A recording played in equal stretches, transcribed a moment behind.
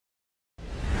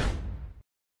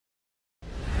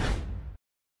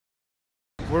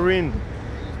we're in.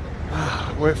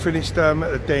 We're finished at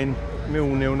the Den,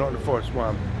 0-0, Nottingham Forest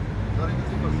 1.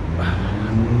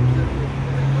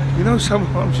 You know,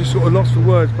 sometimes you're sort of lost for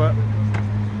words, but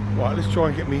right, let's try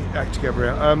and get me act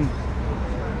together here.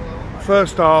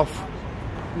 First half,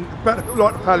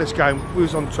 like the Palace game, we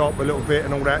was on top a little bit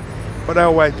and all that, but they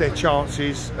all had their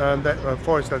chances.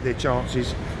 Forest had their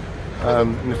chances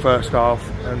in the first half,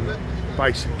 and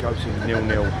basically goes in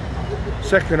 0-0.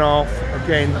 Second half,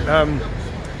 again,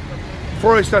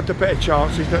 Forest had the better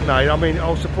chances, didn't they? I mean, I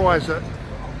was surprised that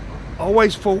I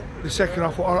always thought the second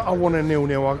half, I want a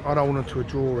 0-0, I don't want them to a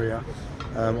draw here.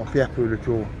 I'll be happy with a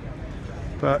draw.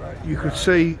 But you could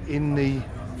see in the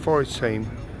Forest team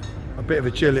a bit of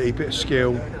agility, a bit of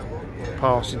skill,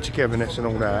 passing, togetherness and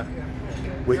all that,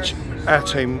 which our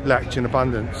team lacked in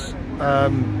abundance.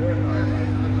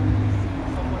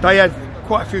 They had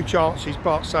quite a few chances,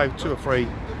 Bart saved 2 or 3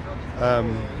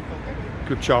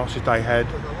 good chances they had.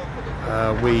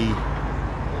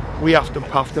 We huffed and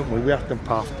puffed, didn't we? We huffed and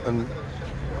puffed, and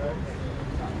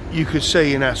you could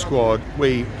see in our squad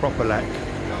we proper lack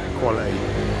quality.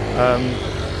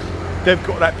 They've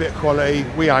got that bit of quality,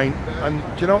 we ain't. And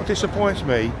do you know what disappoints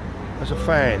me as a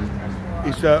fan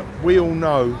is that we all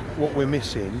know what we're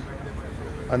missing,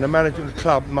 and the manager of the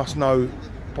club must know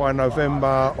by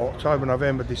November, October,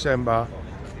 November, December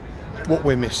what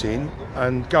we're missing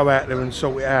and go out there and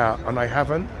sort it out, and they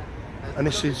haven't. And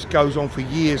this goes on for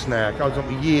years now, it goes on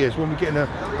for years. When we get in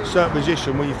a certain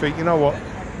position where you think, you know what,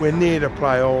 we're near the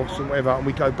playoffs and whatever, and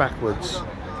we go backwards.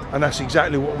 And that's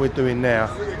exactly what we're doing now.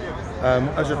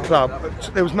 As a club,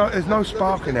 there's no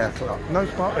spark in our club, no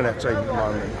spark in our team at the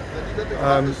moment.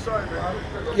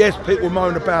 Yes, people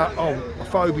moan about, oh,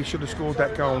 Phoebe should have scored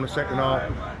that goal in the second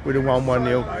half with a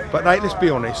 1-1-0. But let's be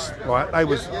honest, right? They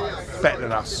was better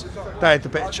than us. They had the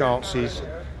better chances,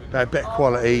 they had better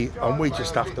quality, and we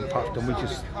just huffed and puffed, and we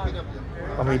just.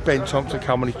 I mean, Ben Thompson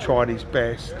come and he tried his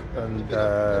best, and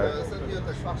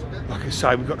like I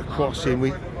say, we got the cross in.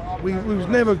 We was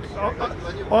never.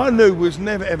 I knew we was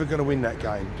never ever going to win that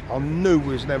game. I knew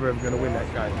we was never ever going to win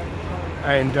that game.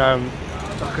 And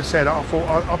like I said, I thought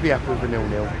I'd be happy with a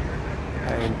 0-0.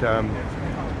 And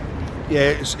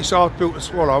yeah, it's hard built to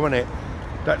swallow, isn't it?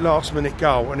 That last minute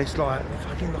goal, and it's like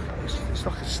fucking like it's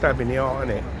like a stab in the heart,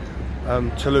 isn't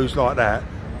it? To lose like that,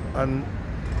 and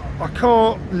I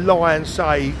can't lie and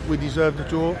say we deserved the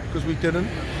draw, because we didn't.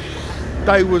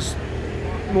 They was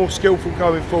more skillful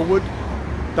going forward.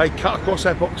 They cut across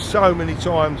our box so many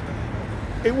times.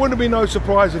 It wouldn't be no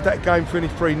surprise if that game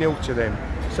finished 3-0 to them.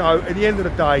 So at the end of the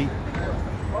day,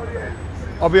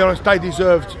 I'll be honest, they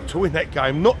deserved to win that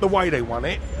game. Not the way they won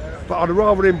it, but I'd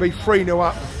rather them be 3-0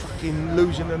 up and fucking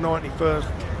losing the 91st,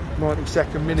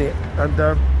 92nd minute. And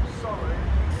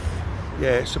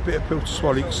yeah, it's a bit of pill to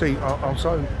swallow. You can see I'm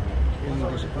so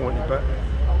disappointed, but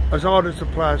as hard as the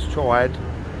players tried,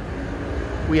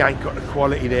 we ain't got the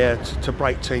quality there to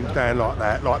break teams down like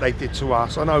that, like they did to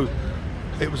us. I know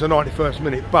it was the 91st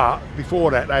minute, but before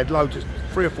that they had loads of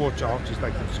 3 or 4 chances they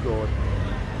could have scored.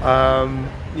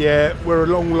 Yeah, we're a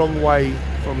long way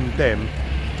from them.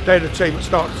 They're the team that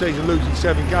started the season losing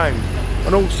 7 games,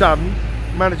 and all of a sudden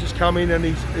managers come in and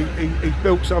he's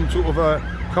built some sort of a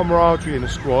camaraderie in the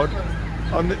squad,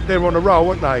 and they're on a roll,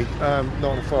 aren't they?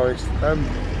 Nottingham Forest.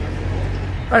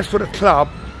 As for the club,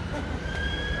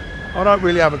 I don't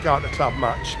really have a go at the club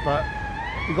much, but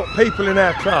we've got people in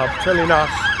our club telling us,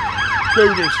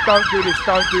 do this, don't do this,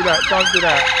 don't do that, don't do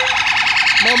that.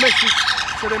 My message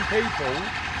to them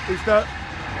people is that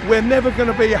we're never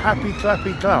going to be a happy,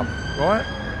 clappy club, right?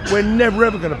 We're never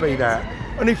ever going to be that.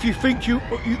 And if you think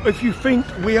if you think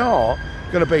we are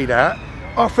going to be that,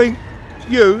 I think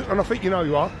you, and I think you know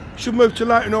you are, should move to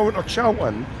Leighton Orient or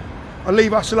Charlton and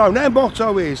leave us alone. Our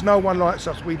motto is, no one likes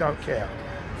us, we don't care.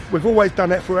 We've always done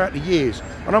that throughout the years,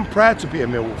 and I'm proud to be a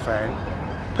Millwall fan.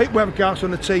 People have a go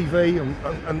on the TV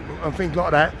and things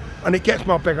like that, and it gets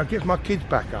my back up, gets my kids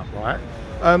back up, right?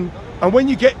 And when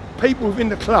you get people within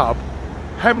the club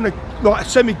having a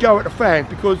semi-go at the fans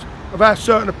because of our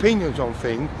certain opinions on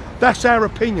things, that's our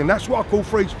opinion. That's what I call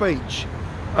free speech.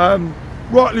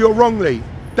 Rightly or wrongly,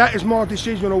 that is my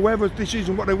decision, or whoever's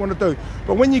decision what they want to do.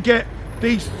 But when you get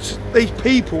these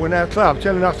people in our club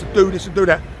telling us to do this and do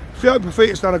that, Theo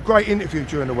Profita's done a great interview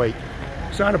during the week,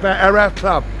 saying about our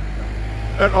club.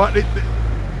 Like it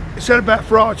said about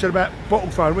Farage, said about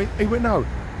bottle phone. He went, no,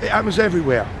 it happens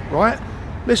everywhere, right?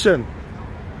 Listen,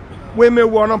 we're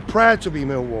Millwall, and I'm proud to be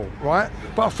Millwall, right?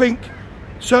 But I think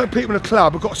certain people in the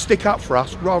club have got to stick up for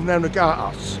us rather than having to go at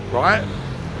us, right?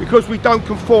 Because we don't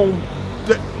conform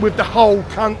with the whole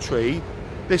country.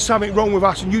 There's something wrong with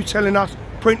us, and you telling us,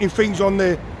 printing things on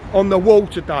the wall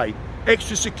today.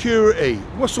 extra security.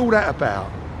 What's all that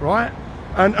about, right?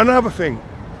 And another thing,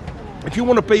 if you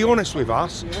want to be honest with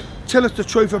us, tell us the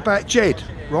truth about Jed,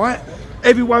 right?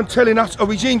 Everyone telling us, oh,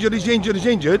 he's injured, he's injured, he's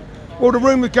injured. Well, the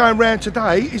rumour going round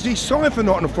today is he's signed for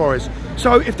Nottingham Forest.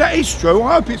 So if that is true,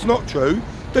 I hope it's not true,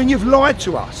 then you've lied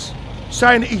to us,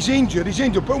 saying that he's injured, he's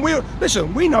injured. But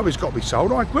listen, we know he's got to be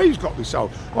sold. I agree he's got to be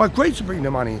sold. I agree to bring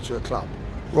the money into a club,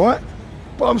 right?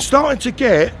 But I'm starting to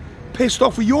get pissed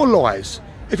off with your lies.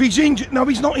 If he's injured, no,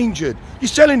 he's not injured. You're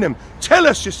selling them. Tell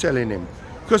us you're selling him.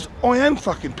 Because I am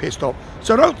fucking pissed off.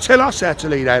 So don't tell us how to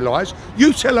lead our lives.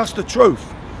 You tell us the truth.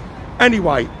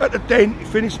 Anyway, at the Den,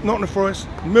 finished Nottingham Forest,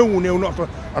 Millwall 0, Nottingham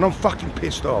Forest, and I'm fucking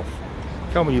pissed off.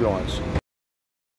 Come on, you liars.